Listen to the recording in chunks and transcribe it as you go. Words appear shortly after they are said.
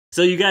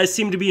So you guys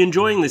seem to be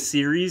enjoying this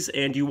series,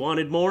 and you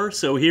wanted more,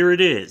 so here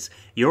it is.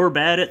 You're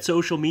Bad at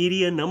Social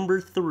Media number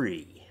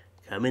 3.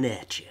 Coming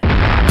at you.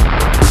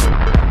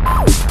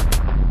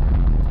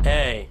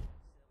 Hey,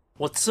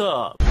 what's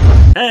up?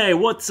 Hey,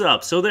 what's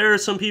up? So there are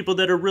some people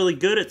that are really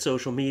good at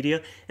social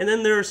media, and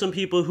then there are some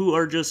people who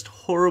are just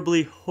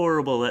horribly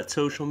horrible at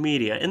social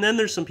media, and then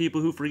there's some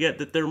people who forget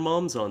that their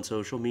mom's on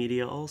social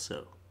media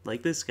also.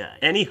 Like this guy.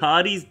 Any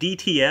hotties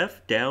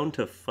DTF down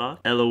to fuck?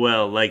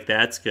 LOL, like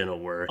that's gonna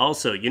work.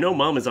 Also, you know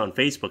mom is on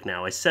Facebook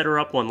now. I set her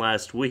up one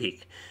last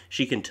week.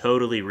 She can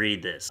totally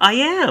read this. I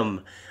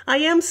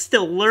am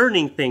still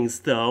learning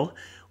things though.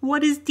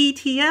 What does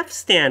DTF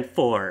stand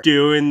for?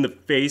 Doing the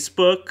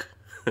Facebook?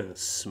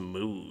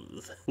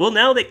 Smooth. Well,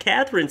 now that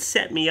Catherine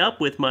set me up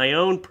with my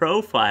own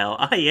profile,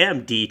 I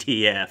am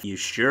DTF. You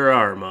sure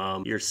are,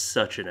 Mom. You're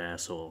such an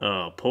asshole.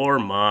 Oh, poor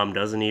Mom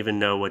doesn't even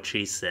know what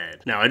she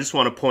said. Now, I just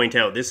want to point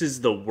out, this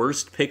is the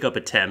worst pickup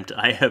attempt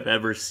I have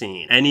ever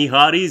seen. Any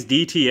hotties,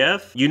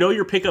 DTF? You know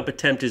your pickup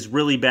attempt is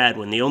really bad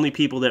when the only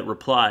people that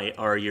reply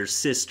are your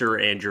sister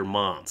and your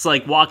mom. It's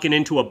like walking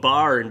into a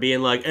bar and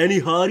being like,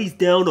 any hotties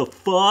down to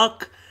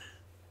fuck?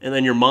 And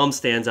then your mom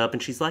stands up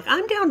and she's like,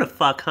 I'm down to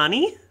fuck,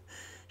 honey.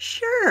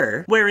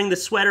 Sure. Wearing the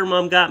sweater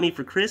Mom got me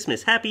for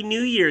Christmas. Happy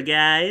New Year,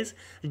 guys.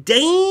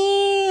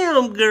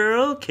 Damn,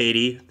 girl.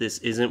 Katie, this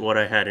isn't what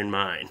I had in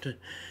mind.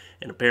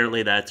 And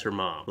apparently that's her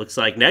mom. Looks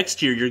like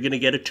next year you're gonna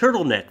get a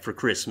turtleneck for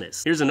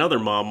Christmas. Here's another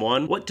mom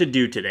one. What to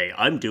do today?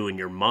 I'm doing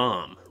your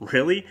mom.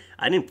 Really?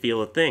 I didn't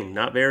feel a thing.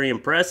 Not very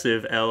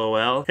impressive,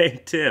 LOL. Hey,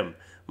 Tim.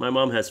 My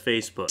mom has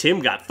Facebook. Tim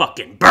got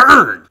fucking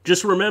burned!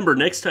 Just remember,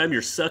 next time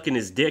you're sucking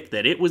his dick,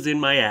 that it was in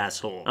my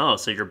asshole. Oh,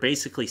 so you're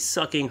basically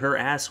sucking her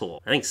asshole.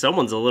 I think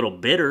someone's a little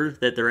bitter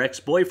that their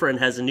ex-boyfriend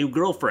has a new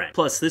girlfriend.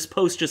 Plus, this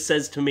post just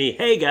says to me,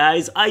 hey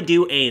guys, I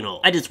do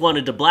anal. I just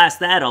wanted to blast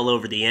that all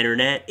over the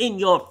internet, in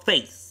your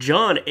face.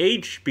 John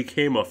H.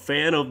 became a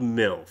fan of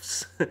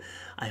MILFs.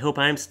 I hope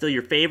I'm still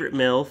your favorite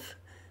MILF.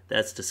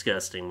 That's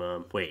disgusting,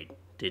 Mom. Wait,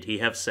 did he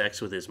have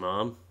sex with his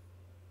mom?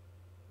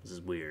 This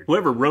is weird.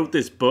 Whoever wrote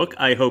this book,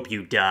 I hope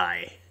you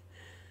die.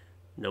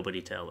 Nobody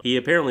tell him. He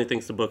apparently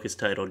thinks the book is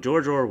titled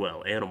George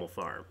Orwell, Animal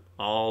Farm.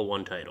 All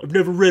one title. I've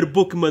never read a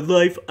book in my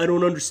life. I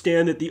don't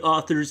understand that the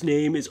author's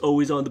name is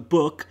always on the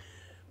book.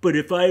 But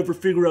if I ever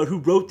figure out who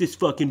wrote this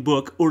fucking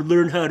book or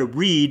learn how to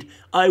read,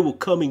 I will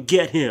come and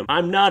get him.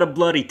 I'm not a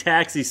bloody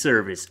taxi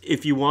service.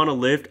 If you want a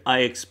lift, I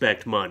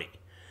expect money.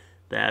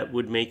 That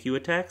would make you a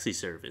taxi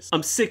service.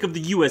 I'm sick of the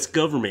US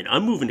government.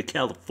 I'm moving to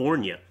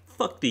California.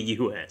 Fuck the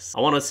US.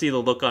 I want to see the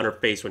look on her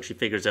face when she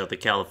figures out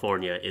that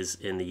California is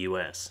in the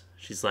US.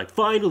 She's like,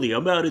 finally,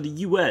 I'm out of the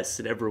US.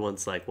 And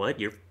everyone's like, what?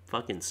 You're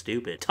fucking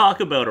stupid.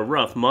 Talk about a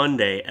rough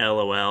Monday,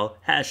 LOL.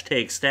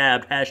 Hashtag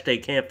stabbed,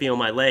 hashtag can't feel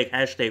my leg,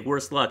 hashtag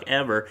worst luck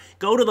ever.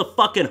 Go to the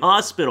fucking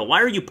hospital.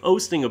 Why are you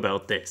posting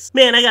about this?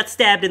 Man, I got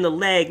stabbed in the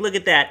leg. Look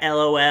at that,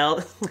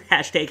 LOL.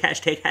 Hashtag,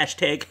 hashtag,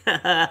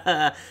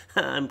 hashtag.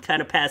 I'm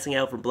kind of passing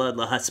out from blood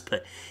loss,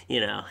 but, you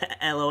know,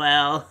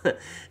 LOL.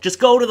 Just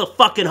go to the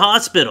fucking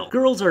hospital.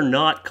 Girls are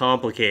not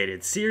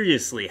complicated.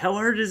 Seriously, how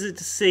hard is it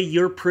to say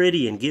you're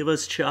pretty and give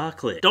us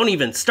chocolate? Don't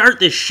even start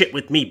this shit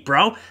with me,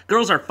 bro.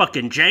 Girls are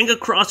fucking Jenga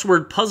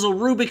crossword puzzle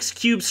Rubik's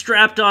Cube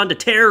strapped onto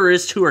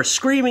terrorists who are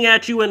screaming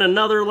at you in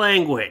another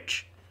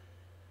language.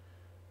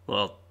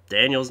 Well,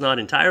 Daniel's not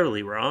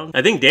entirely wrong.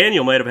 I think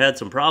Daniel might have had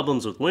some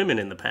problems with women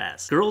in the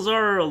past. Girls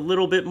are a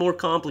little bit more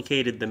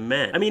complicated than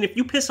men. I mean, if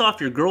you piss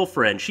off your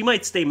girlfriend, she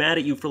might stay mad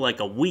at you for like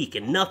a week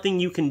and nothing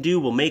you can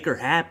do will make her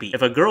happy.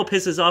 If a girl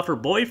pisses off her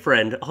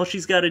boyfriend, all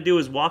she's got to do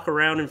is walk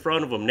around in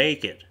front of him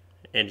naked.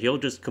 And he'll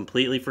just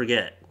completely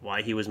forget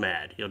why he was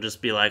mad. He'll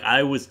just be like,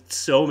 I was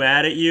so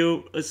mad at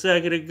you a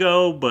second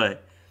ago,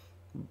 but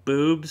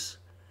boobs.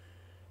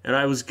 And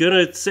I was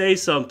gonna say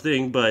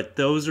something, but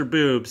those are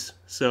boobs,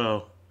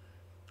 so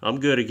I'm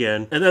good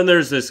again. And then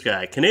there's this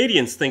guy.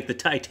 Canadians think the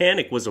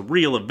Titanic was a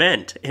real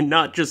event and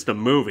not just a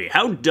movie.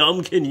 How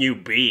dumb can you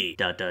be? ...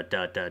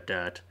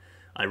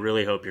 I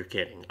really hope you're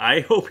kidding.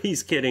 I hope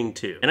he's kidding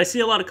too. And I see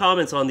a lot of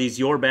comments on these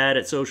you're bad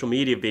at social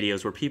media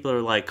videos where people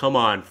are like, come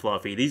on,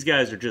 Fluffy, these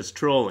guys are just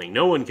trolling.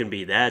 No one can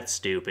be that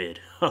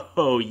stupid.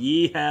 Oh,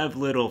 ye have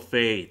little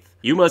faith.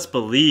 You must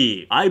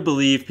believe. I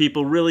believe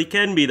people really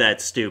can be that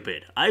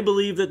stupid. I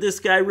believe that this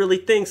guy really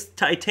thinks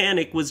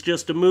Titanic was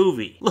just a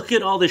movie. Look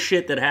at all the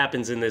shit that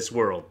happens in this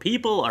world.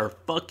 People are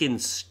fucking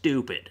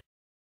stupid.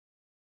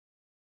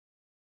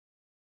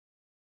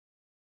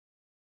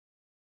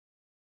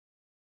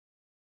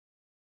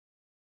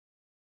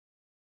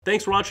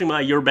 Thanks for watching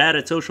my You're Bad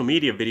at Social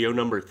Media video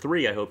number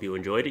 3. I hope you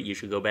enjoyed it. You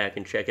should go back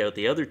and check out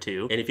the other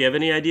 2. And if you have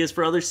any ideas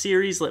for other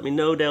series, let me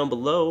know down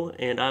below,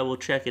 and I will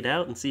check it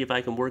out and see if I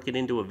can work it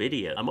into a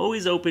video. I'm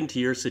always open to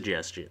your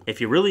suggestions.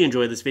 If you really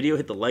enjoyed this video,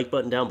 hit the like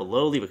button down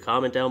below, leave a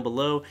comment down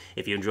below.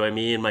 If you enjoy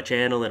me and my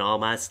channel and all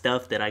my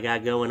stuff that I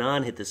got going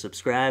on, hit the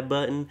subscribe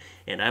button,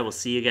 and I will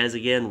see you guys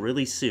again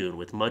really soon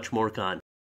with much more content.